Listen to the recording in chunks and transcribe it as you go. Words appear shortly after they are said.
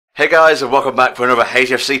Hey guys, and welcome back for another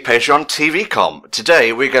HFC Patreon TV comm.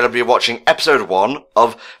 Today we're going to be watching episode 1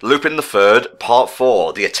 of Lupin the Third, Part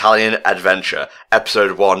 4, The Italian Adventure.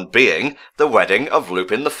 Episode 1 being The Wedding of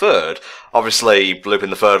Lupin the Third. Obviously,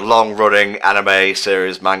 Lupin the Third, long-running anime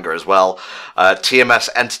series, manga as well. TMS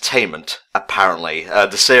Entertainment, apparently.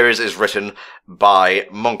 The series is written by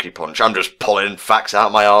Monkey Punch. I'm just pulling facts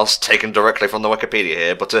out my arse, taken directly from the Wikipedia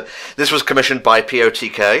here, but this was commissioned by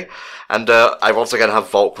POTK. And I've also got to have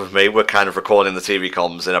Volk with me. We're kind of recording the TV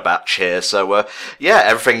comms in a batch here. So, yeah,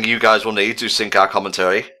 everything you guys will need to sync our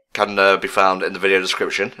commentary can be found in the video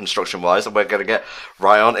description, instruction-wise. And we're going to get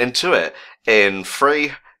right on into it in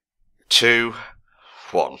 3, 2,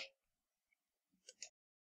 1.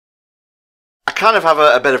 I kind of have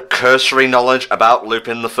a bit of cursory knowledge about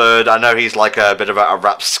Lupin the Third. I know he's like a bit of a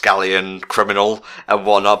rapscallion criminal and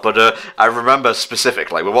whatnot, but I remember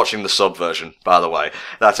specifically, we're watching the sub version, by the way,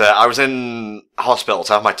 that I was in hospital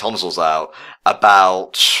to have my tonsils out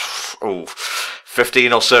about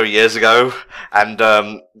 15 or so years ago,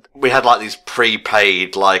 and we had like these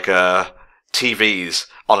prepaid like TVs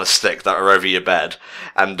on a stick that were over your bed,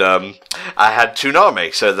 and I had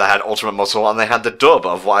Toonami, so they had Ultimate Muscle, and they had the dub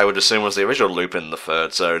of what I would assume was the original Lupin the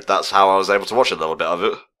Third, so that's how I was able to watch a little bit of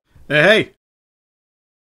it. Hey!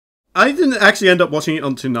 I didn't actually end up watching it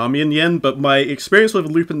on Toonami in the end, but my experience with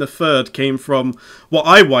Lupin the Third came from what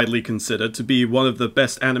I widely consider to be one of the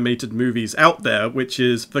best animated movies out there, which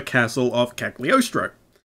is The Castle of Cagliostro.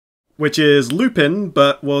 Which is Lupin,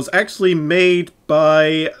 but was actually made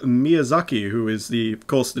by Miyazaki, who is, of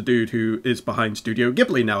course, the dude who is behind Studio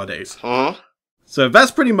Ghibli nowadays. So that's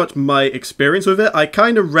pretty much my experience with it. I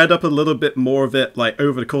kind of read up a little bit more of it like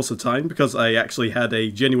over the course of time, because I actually had a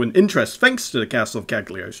genuine interest thanks to the Castle of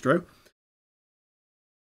Cagliostro.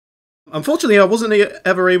 Unfortunately, I wasn't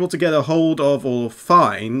ever able to get a hold of or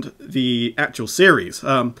find the actual series.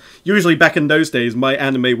 Usually back in those days, my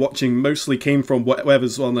anime watching mostly came from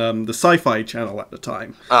whatever's on the Sci-Fi channel at the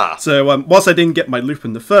time. So whilst I didn't get my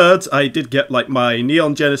Lupin the Thirds, I did get like my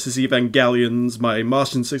Neon Genesis Evangelions, my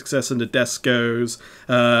Martian Success and the Descos,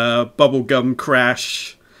 Bubblegum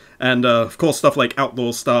Crash, and of course stuff like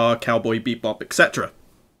Outlaw Star, Cowboy Bebop, etc.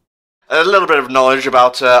 A little bit of knowledge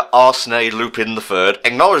about Arsene Lupin III.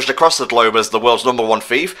 Acknowledged across the globe as the world's #1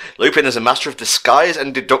 thief, Lupin is a master of disguise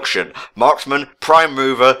and deduction, marksman, prime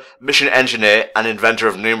mover, mission engineer, and inventor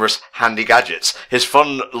of numerous handy gadgets. His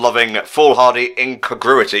fun-loving, foolhardy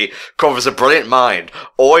incongruity covers a brilliant mind,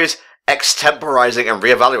 always extemporizing and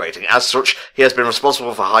re-evaluating. As such, he has been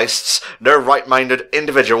responsible for heists no right-minded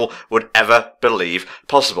individual would ever believe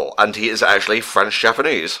possible, and he is actually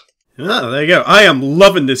French-Japanese. Oh, there you go. I am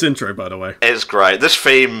loving this intro, by the way. It's great. This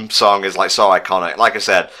theme song is like so iconic. Like I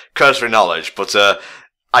said, cursory knowledge, but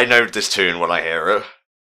I know this tune when I hear it.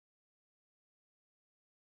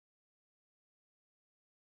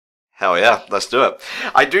 Hell yeah, let's do it.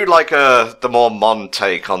 I do like the more modern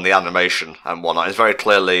take on the animation and whatnot. It's very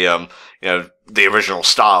clearly, you know, the original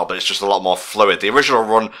style, but it's just a lot more fluid. The original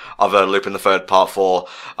run of Lupin the Third Part 4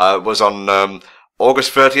 was on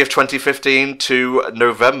August 30th, 2015 to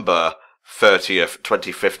November 30th,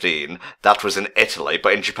 2015. That was in Italy,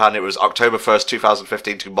 but in Japan it was October 1st,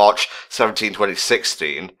 2015 to March 17,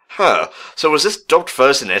 2016. So was this dubbed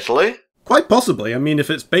first in Italy? Quite possibly. I mean,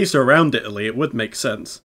 if it's based around Italy, it would make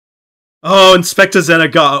sense. Oh, Inspector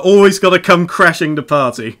Zenigata, always gotta come crashing the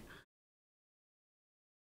party.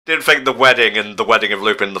 Didn't think the wedding and the wedding of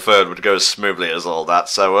Lupin the Third would go as smoothly as all that,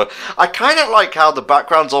 so I kind of like how the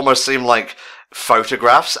backgrounds almost seem like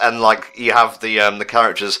photographs, and like you have the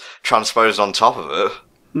characters transposed on top of it.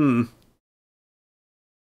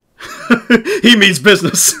 He means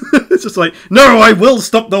business. It's just like, no, I will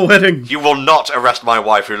stop the wedding. You will not arrest my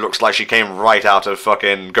wife, who looks like she came right out of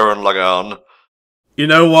fucking Gurren Lagann. You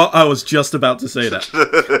know what? I was just about to say that.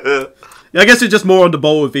 Yeah, I guess you're just more on the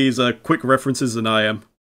ball with these quick references than I am.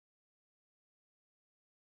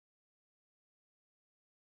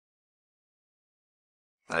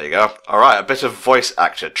 There you go. Alright, a bit of voice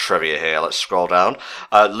actor trivia here. Let's scroll down.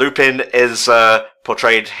 Lupin is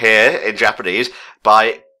portrayed here in Japanese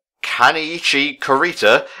by Kaniichi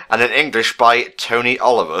Kurita, and in English by Tony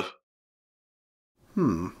Oliver.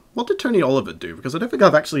 What did Tony Oliver do? Because I don't think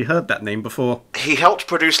I've actually heard that name before. He helped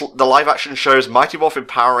produce the live-action shows Mighty Morphin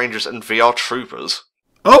Power Rangers and VR Troopers.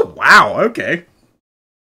 Oh, wow, okay.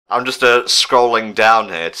 I'm just scrolling down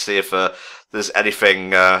here to see if there's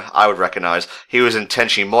anything I would recognize. He was in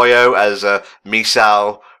Tenchi Muyo as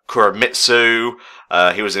Misao Kuramitsu.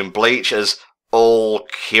 He was in Bleach as All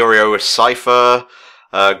Kiryu Cypher.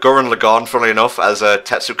 Gurren Lagann, funnily enough, as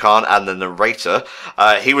Tetsukan and the narrator.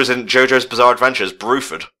 He was in JoJo's Bizarre Adventures,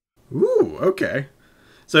 Bruford. Ooh, okay.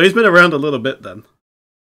 So he's been around a little bit then.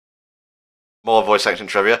 More voice acting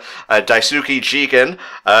trivia. Daisuke Jigen,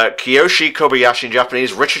 Kiyoshi Kobayashi in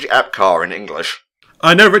Japanese, Richard Epcar in English.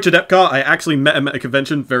 I know Richard Epcar. I actually met him at a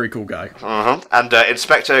convention. Very cool guy. And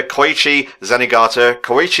Inspector Koichi Zenigata,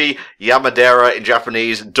 Koichi Yamadera in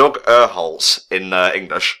Japanese, Doug Erholz in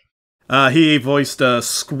English. He voiced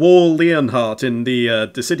Squall Leonhardt in the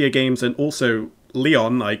Dissidia games, and also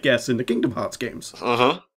Leon, I guess, in the Kingdom Hearts games.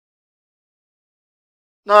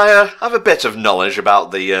 Now, I have a bit of knowledge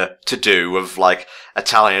about the to-do of, like,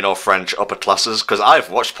 Italian or French upper classes, because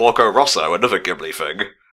I've watched Porco Rosso, another Ghibli thing.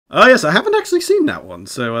 Oh yes, I haven't actually seen that one,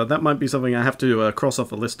 so that might be something I have to cross off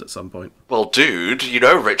the list at some point. Well, dude, you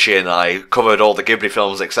know Richie and I covered all the Ghibli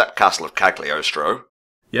films except Castle of Cagliostro.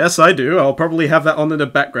 Yes, I do. I'll probably have that on in the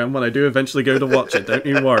background when I do eventually go to watch it, don't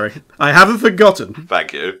you worry. I haven't forgotten.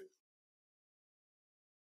 Thank you.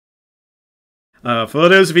 For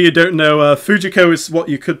those of you who don't know, Fujiko is what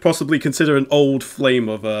you could possibly consider an old flame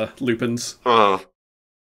of Lupin's.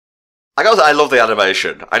 I gotta say, I love the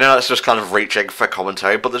animation. I know it's just kind of reaching for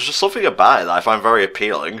commentary, but there's just something about it that I find very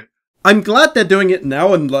appealing. I'm glad they're doing it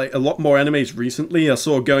now, and like a lot more animes recently are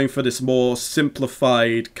sort of going for this more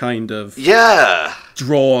simplified kind of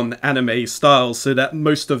drawn anime style, so that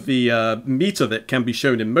most of the meat of it can be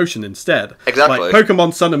shown in motion instead. Exactly. Like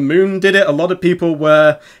Pokemon Sun and Moon did it. A lot of people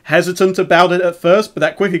were hesitant about it at first, but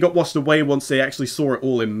that quickly got washed away once they actually saw it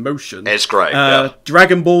all in motion. It's great. Yeah.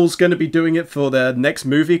 Dragon Ball's going to be doing it for their next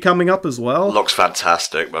movie coming up as well. Looks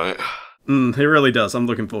fantastic, mate. It really does. I'm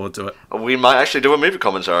looking forward to it. We might actually do a movie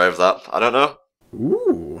commentary of that. I don't know.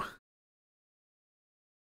 Ooh.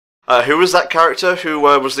 Who was that character who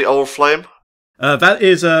was the old flame? That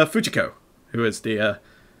is Fujiko, who is the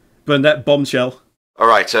brunette bombshell.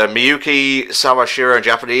 Alright, Miyuki Sawashiro in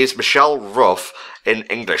Japanese, Michelle Ruff in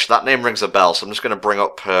English. That name rings a bell, so I'm just going to bring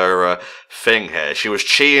up her thing here. She was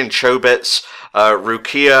Chi in Chobits,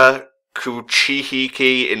 Rukia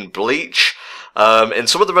Kuchihiki in Bleach. In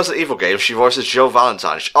some of the Resident Evil games, she voices Jill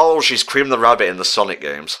Valentine. She's Cream the Rabbit in the Sonic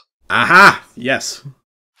games. Aha! Yes.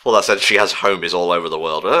 Well, that said, she has homies all over the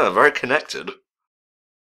world. Very connected.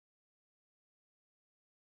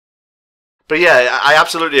 But yeah, I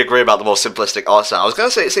absolutely agree about the more simplistic art style. I was going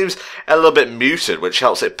to say it seems a little bit muted, which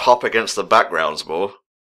helps it pop against the backgrounds more.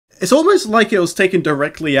 It's almost like it was taken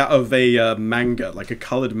directly out of a manga, like a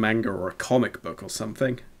coloured manga or a comic book or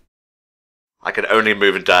something. I can only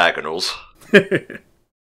move in diagonals.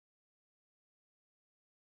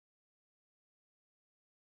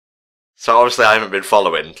 So obviously I haven't been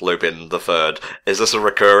following Lupin the Third. Is this a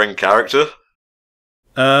recurring character?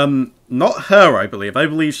 Not her, I believe. I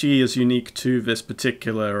believe she is unique to this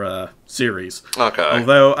particular series. Okay.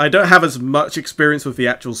 Although I don't have as much experience with the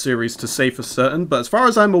actual series to say for certain, but as far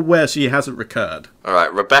as I'm aware, she hasn't recurred.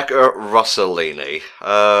 Alright, Rebecca Rossellini.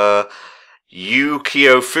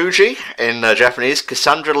 Yukio Fuji in Japanese,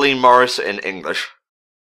 Cassandra Lee Morris in English.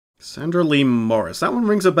 Cassandra Lee Morris. That one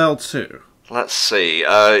rings a bell too. Let's see.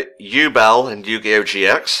 Yu-Bell in Yu-Gi-Oh!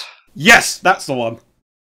 GX. Yes, that's the one.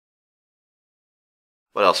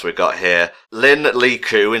 What else we got here? Lin Lee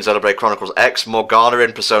Ku in Xenoblade Chronicles X, Morgana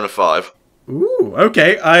in Persona 5. Ooh,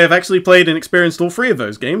 okay. I have actually played and experienced all three of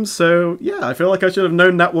those games, so yeah, I feel like I should have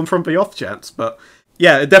known that one from the off chance, but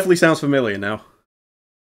yeah, it definitely sounds familiar now.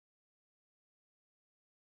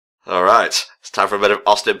 Alright, it's time for a bit of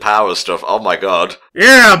Austin Powers stuff. Oh my god.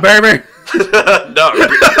 Yeah, baby! No.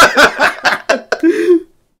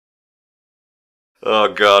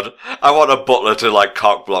 Oh god. I want a butler to, like,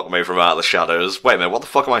 cock-block me from out of the shadows. Wait a minute, what the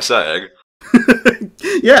fuck am I saying?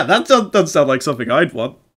 Yeah, that does sound like something I'd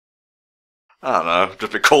want. I don't know,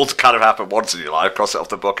 just be cool to kind of happen once in your life, cross it off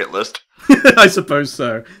the bucket list. I suppose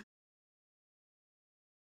so.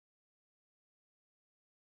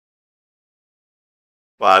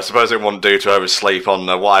 Well, I suppose it wouldn't do to oversleep on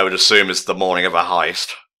what I would assume is the morning of a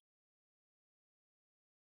heist.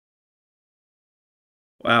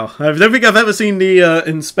 Wow, I don't think I've ever seen the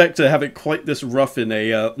Inspector have it quite this rough in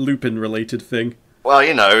a Lupin-related thing. Well,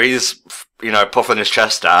 you know, he's, puffing his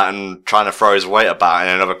chest out and trying to throw his weight about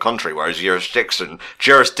in another country where his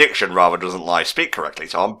jurisdiction rather doesn't lie. Speak correctly,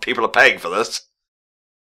 Tom. People are paying for this.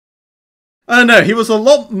 I don't know, he was a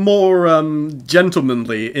lot more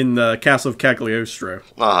gentlemanly in the Castle of Cagliostro.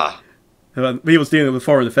 Ah. He was dealing with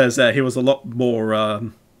foreign affairs there. He was a lot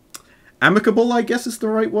more amicable, I guess is the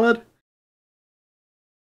right word.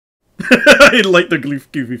 I like the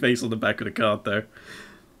goofy face on the back of the card, though.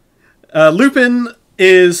 Lupin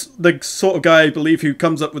is the sort of guy, I believe, who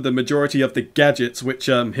comes up with the majority of the gadgets which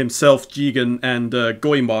himself, Jigen, and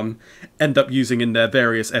Goemon end up using in their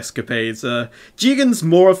various escapades. Jigen's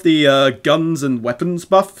more of the guns and weapons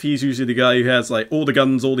buff. He's usually the guy who has like all the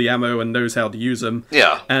guns, all the ammo, and knows how to use them.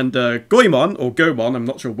 Yeah. And Goemon, or Gomon, I'm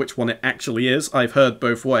not sure which one it actually is, I've heard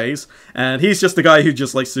both ways, and he's just the guy who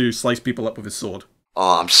just likes to slice people up with his sword.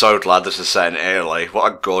 Oh, I'm so glad this is set in Italy. What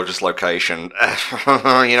a gorgeous location.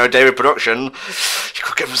 You know, David Production, you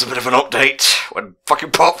could give us a bit of an update when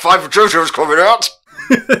fucking Part 5 of JoJo's coming out.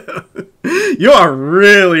 You are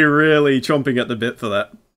really, really chomping at the bit for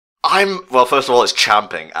that. Well, first of all, it's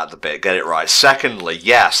champing at the bit, get it right. Secondly,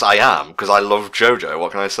 yes, I am, because I love JoJo,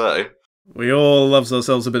 what can I say? We all love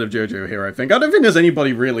ourselves a bit of JoJo here, I think. I don't think there's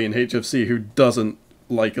anybody really in HFC who doesn't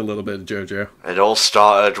like a little bit of JoJo. It all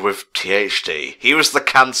started with THD. He was the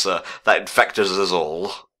cancer that infected us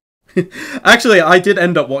all. Actually, I did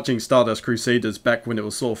end up watching Stardust Crusaders back when it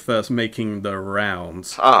was sort of first making the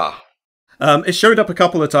rounds. Ah. It showed up a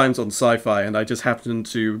couple of times on Sci-Fi, and I just happened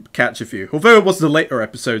to catch a few. Although it was the later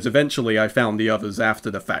episodes, eventually I found the others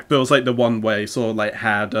after the fact. But it was like the one where sort of like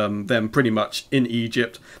had them pretty much in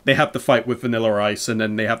Egypt. They have the fight with Vanilla Ice, and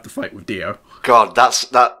then they have the fight with Dio. God,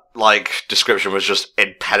 that like description was just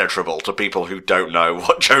impenetrable to people who don't know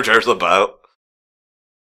what JoJo's about.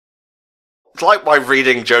 It's like why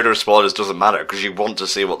reading JoJo spoilers doesn't matter, because you want to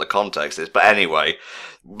see what the context is. But anyway,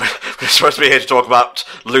 we're supposed to be here to talk about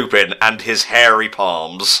Lupin and his hairy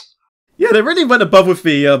palms. Yeah, they really went above with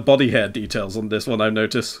the body hair details on this one, I've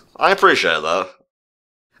noticed. I appreciate that.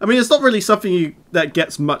 I mean, it's not really something that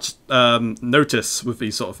gets much notice with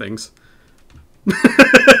these sort of things.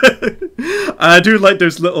 I do like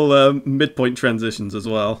those little midpoint transitions as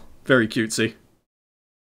well. Very cutesy.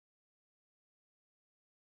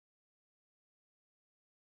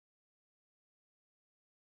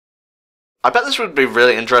 I bet this would be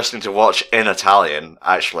really interesting to watch in Italian,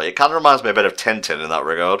 actually. It kind of reminds me a bit of Tintin in that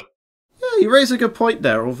regard. Yeah, you raise a good point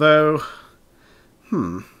there, although...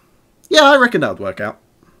 Yeah, I reckon that would work out.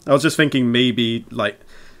 I was just thinking maybe, like,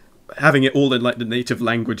 having it all in, like, the native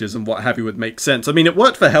languages and what have you would make sense. I mean, it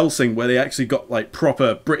worked for Hellsing, where they actually got, like,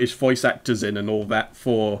 proper British voice actors in and all that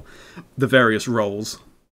for the various roles.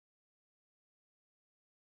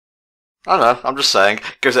 I don't know, I'm just saying.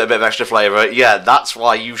 Gives it a bit of extra flavour. Yeah, that's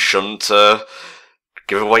why you shouldn't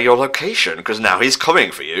give away your location, because now he's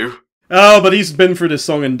coming for you. Oh, but he's been through this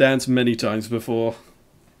song and dance many times before.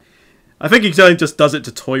 I think he just does it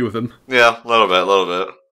to toy with him. Yeah, a little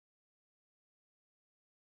bit.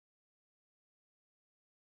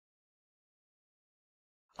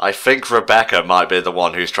 I think Rebecca might be the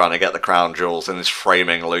one who's trying to get the crown jewels and is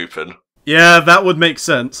framing Lupin. Yeah, that would make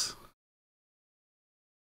sense.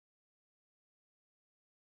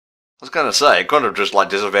 I was gonna say, it couldn't have just, like,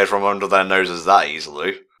 disappeared from under their noses that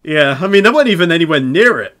easily. Yeah, I mean, they weren't even anywhere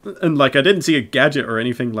near it. And, like, I didn't see a gadget or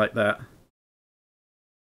anything like that.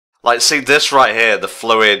 Like, see, this right here, the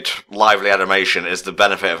fluid, lively animation, is the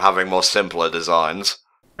benefit of having more simpler designs.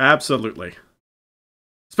 Absolutely.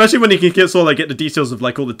 Especially when you can get, sort of, like, get the details of,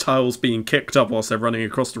 like, all the tiles being kicked up whilst they're running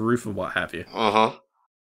across the roof and what have you. Uh-huh.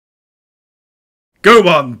 Go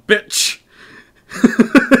on, bitch!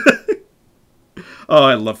 Oh,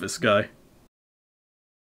 I love this guy.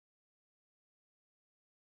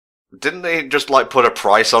 Didn't they just, like, put a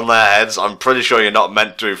price on their heads? I'm pretty sure you're not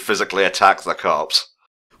meant to physically attack the cops.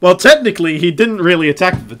 Well, technically, he didn't really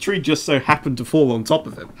attack them. The tree just so happened to fall on top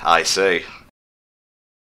of him. I see.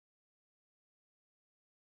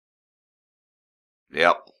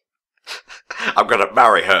 Yep. I'm gonna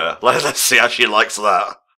marry her. Let's see how she likes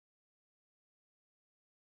that.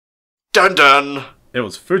 Dun dun! It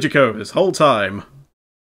was Fujiko this whole time.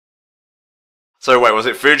 So wait, was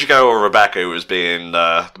it Fujiko or Rebecca who was being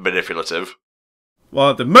manipulative? Well,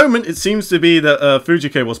 at the moment, it seems to be that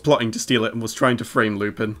Fujiko was plotting to steal it and was trying to frame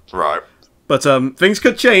Lupin. Right. But things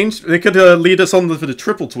could change. They could lead us on for the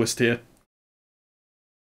triple twist here.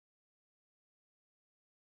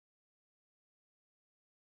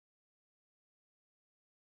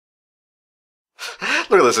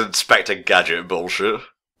 Look at this Inspector Gadget bullshit.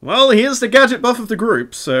 Well, he is the gadget buff of the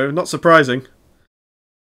group, so not surprising.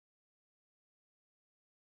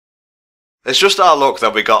 It's just our luck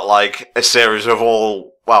that we got, like, a series of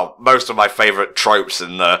most of my favourite tropes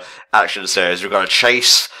in the action series. We've got a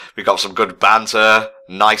chase, we've got some good banter,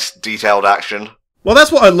 nice detailed action. Well,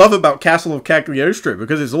 that's what I love about Castle of Cagliostro,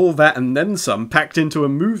 because it's all that and then some packed into a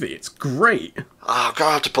movie. It's great. Oh, I'm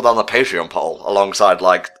gonna have to put that on the Patreon poll, alongside,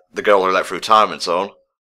 like, The Girl Who Let Through Time and so on.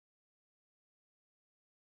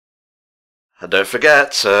 And don't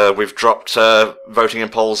forget, we've dropped voting in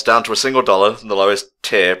polls down to $1, the lowest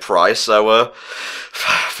tier price, so,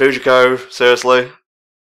 Fujiko, seriously?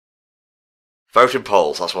 Vote in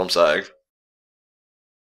polls, that's what I'm saying.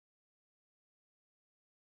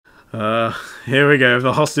 Here we go,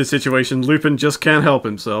 the hostage situation. Lupin just can't help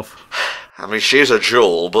himself. I mean, she's a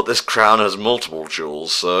jewel, but this crown has multiple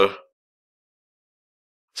jewels, so...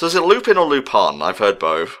 So is it Lupin or Lupin? I've heard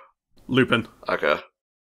both. Lupin. Okay.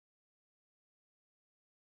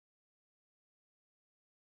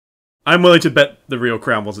 I'm willing to bet the real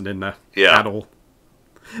crown wasn't in there. Yeah. At all.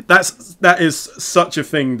 That is such a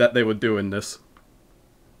thing that they would do in this.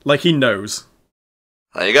 Like, he knows.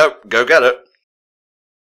 There you go. Go get it.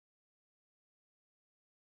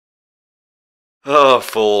 Oh,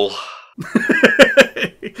 fool.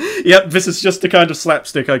 Yep, this is just the kind of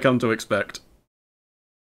slapstick I come to expect.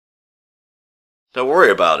 Don't worry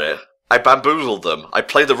about it. I bamboozled them. I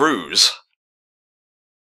play the ruse.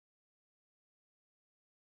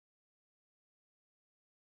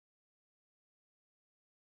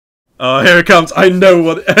 Oh, here it comes. I know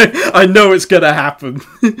what... I know it's gonna happen.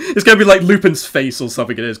 It's gonna be like Lupin's face or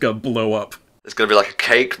something and it's gonna blow up. It's gonna be like a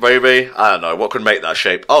cake, maybe? I don't know. What could make that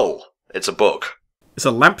shape? Oh, it's a book. It's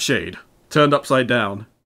a lampshade. Turned upside down.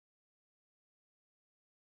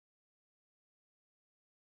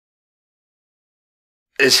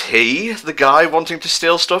 Is he the guy wanting to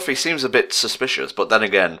steal stuff? He seems a bit suspicious, but then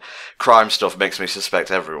again, crime stuff makes me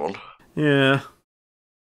suspect everyone. Yeah.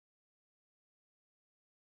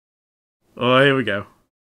 Oh, here we go.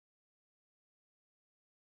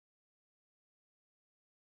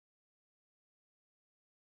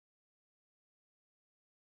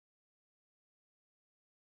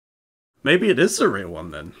 Maybe it is the real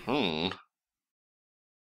one then.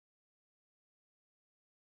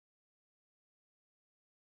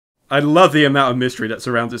 I love the amount of mystery that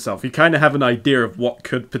surrounds itself. You kind of have an idea of what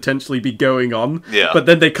could potentially be going on, but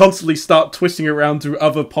then they constantly start twisting around to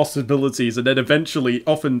other possibilities, and then eventually,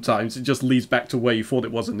 oftentimes, it just leads back to where you thought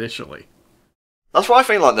it was initially. That's why I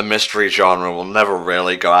think like the mystery genre will never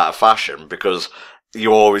really go out of fashion, because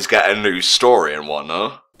you always get a new story and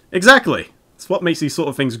whatnot. Exactly. It's what makes these sort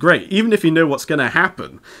of things great. Even if you know what's going to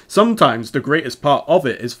happen, sometimes the greatest part of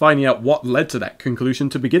it is finding out what led to that conclusion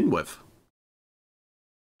to begin with.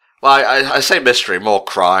 Well, I say mystery, more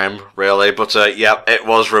crime, really, but yeah, it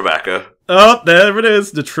was Rebecca. Oh, there it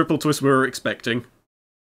is, the triple twist we were expecting.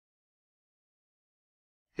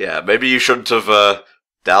 Yeah, maybe you shouldn't have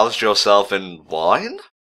doused yourself in wine?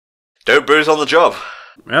 Don't booze on the job.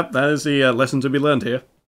 Yep, that is the lesson to be learned here.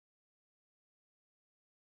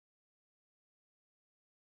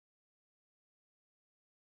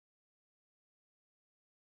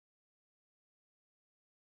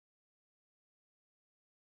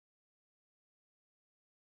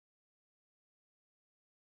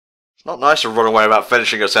 It's not nice to run away without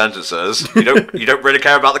finishing your sentences. You don't really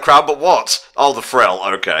care about the crowd, but what? Oh, the frill.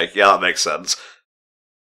 Okay, yeah, that makes sense.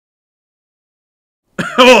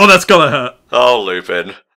 Oh, that's gonna hurt. Oh,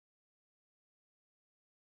 Lupin.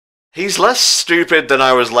 He's less stupid than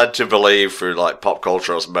I was led to believe through, like, pop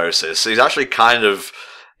culture osmosis. He's actually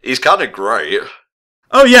he's kind of great.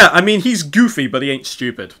 Oh yeah, I mean, he's goofy, but he ain't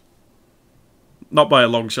stupid. Not by a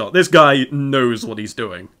long shot. This guy knows what he's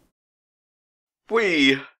doing.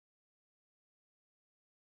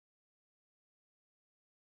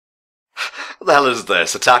 What the hell is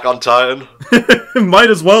this? Attack on Titan?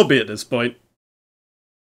 Might as well be at this point.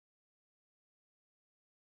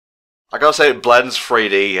 I gotta say, it blends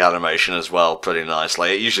 3D animation as well pretty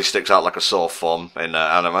nicely. It usually sticks out like a sore thumb in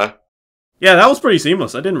anime. Yeah, that was pretty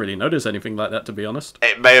seamless. I didn't really notice anything like that, to be honest.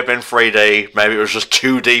 It may have been 3D, maybe it was just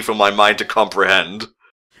 2D for my mind to comprehend.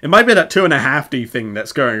 It might be that 2.5D thing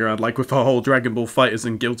that's going around, like with the whole Dragon Ball Fighters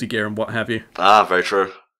and Guilty Gear and what have you. Ah, very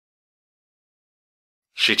true.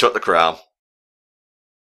 She took the crown.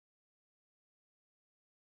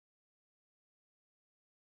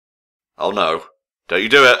 Oh no. Don't you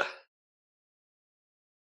do it.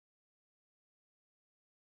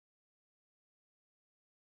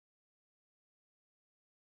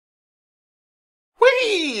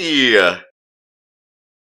 Whee!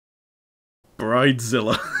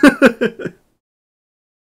 Bridezilla.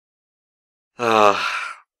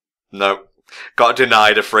 No. Got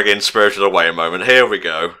denied a friggin' Spirited Away moment. Here we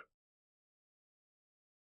go.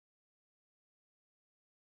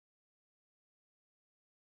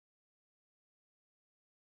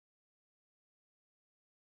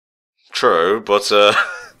 True, but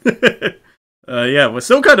yeah, we're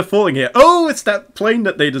still kind of falling here. Oh, it's that plane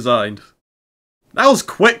that they designed. That was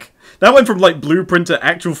quick. That went from, like, blueprint to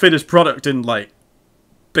actual finished product in, like,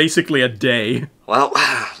 basically a day. Well,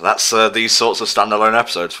 that's these sorts of standalone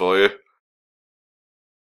episodes for you.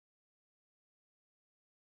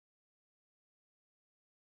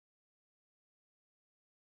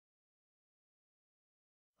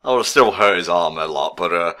 I would have still hurt his arm a lot,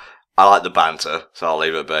 but I like the banter, so I'll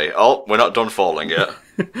leave it be. Oh, we're not done falling yet.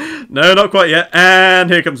 No, not quite yet. And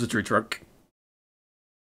here comes the tree trunk.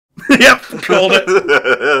 Yep, called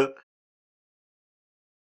it.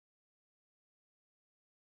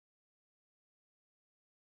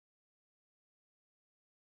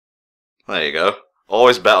 There you go.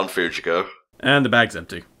 Always bet on Fujiko. And the bag's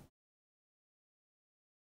empty.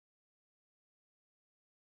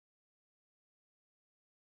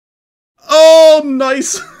 Oh,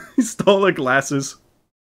 nice! He stole her glasses.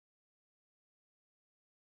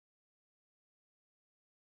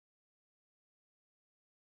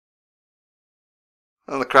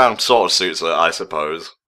 And the crown sort of suits her, I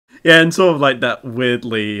suppose. Yeah, and sort of like that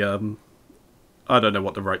weirdly, I don't know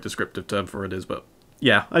what the right descriptive term for it is, but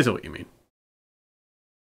yeah, I see what you mean.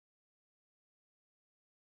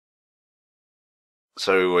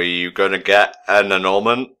 So, are you gonna get an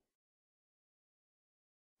annulment?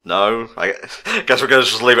 No? I guess we're gonna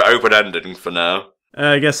just leave it open-ended for now.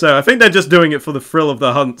 I guess so. I think they're just doing it for the thrill of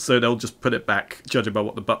the hunt, so they'll just put it back, judging by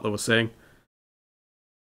what the butler was saying.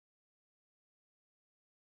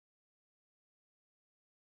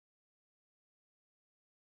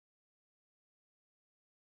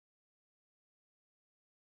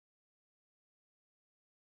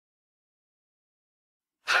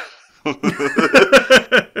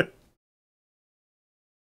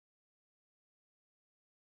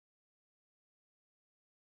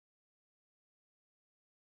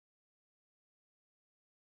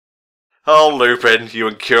 Oh, Lupin, you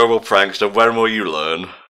incurable prankster, when will you learn?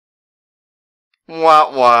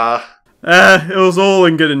 Wah wah. It was all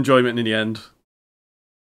in good enjoyment in the end.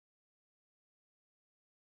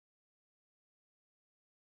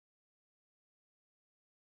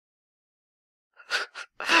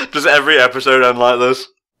 Does every episode end like this?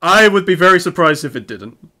 I would be very surprised if it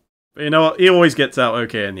didn't. But you know what? He always gets out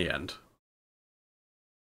okay in the end.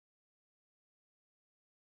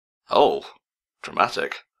 Oh,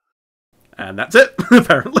 dramatic. And that's it,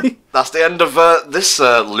 apparently. That's the end of this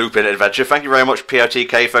Lupin adventure. Thank you very much,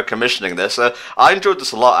 POTK, for commissioning this. I enjoyed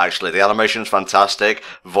this a lot, actually. The animation's fantastic.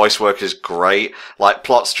 Voice work is great. Like,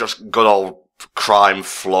 plot's just good old crime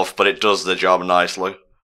fluff, but it does the job nicely.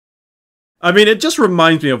 I mean, it just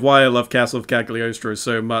reminds me of why I love Castle of Cagliostro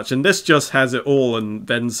so much, and this just has it all and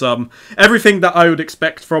then some. Everything that I would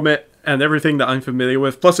expect from it, and everything that I'm familiar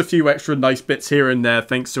with, plus a few extra nice bits here and there,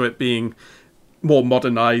 thanks to it being more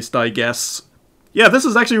modernized, I guess. Yeah, this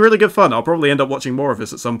is actually really good fun. I'll probably end up watching more of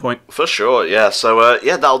this at some point. For sure, yeah. So,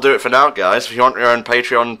 yeah, that'll do it for now, guys. If you want your own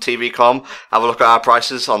Patreon TV com, have a look at our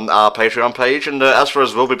prices on our Patreon page. And as for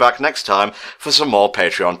us, we'll be back next time for some more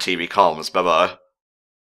Patreon TV comms. Bye-bye.